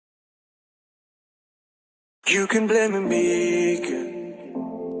You can blame me, girl.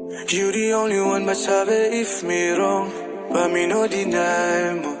 You the only one, but sabe if me wrong, but me no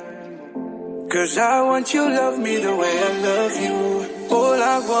deny mo. Cause I want you love me the way I love you. All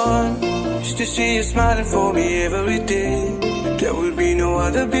I want is to see you smiling for me every day. There will be no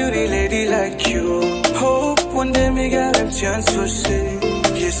other beauty lady like you. Hope one day me get a chance to say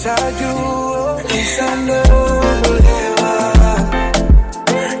yes I do. Yes I Noqu Lewa.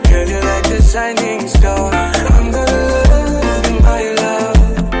 Girl, you're like the shining star. I'm gonna love you, my love.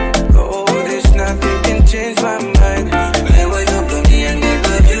 Oh, there's nothing can change my mind. Never you love me and me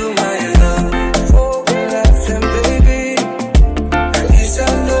love you, my love. Oh, relax and baby, yes I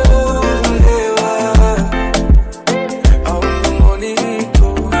Noqu Lewa. I'm the money go.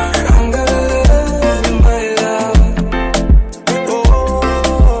 I'm gonna love you, my love. Oh,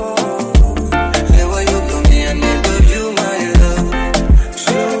 never you love me and me love you, my love.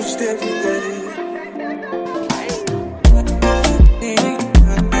 Slow step, baby.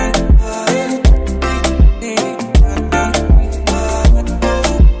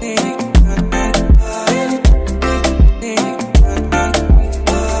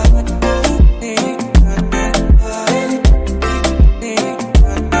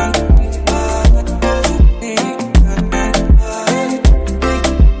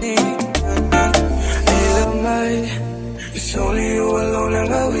 It's only you alone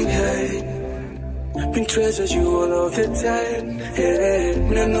and I will hate. Been treasures you all of the time. Hey,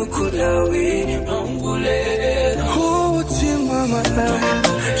 Noqu Lewa, oh, what's in my mind?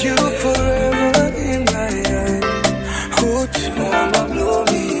 You forever in my eye. Oh, mama, blow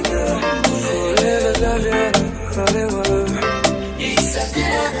me now. Forever love you, forever.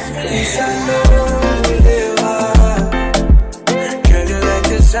 Yes I Noqu Lewa. Girl, you're like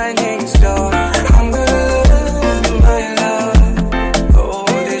the shining star. I'm gonna love you, my love. Oh,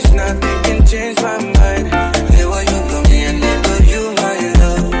 there's nothing can change my mind. Never you love me and I love you, my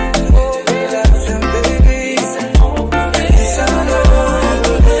love. Oh, relax and baby, yes I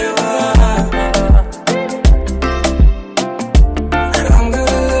Noqu Lewa. I'm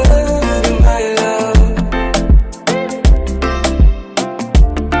gonna love you, my love.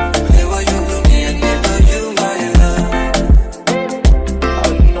 Never you love me and I love you, my love.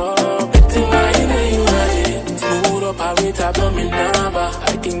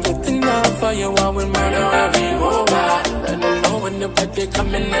 I can get enough for you while we murder every over. Let them know when the birthday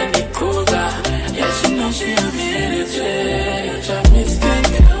coming and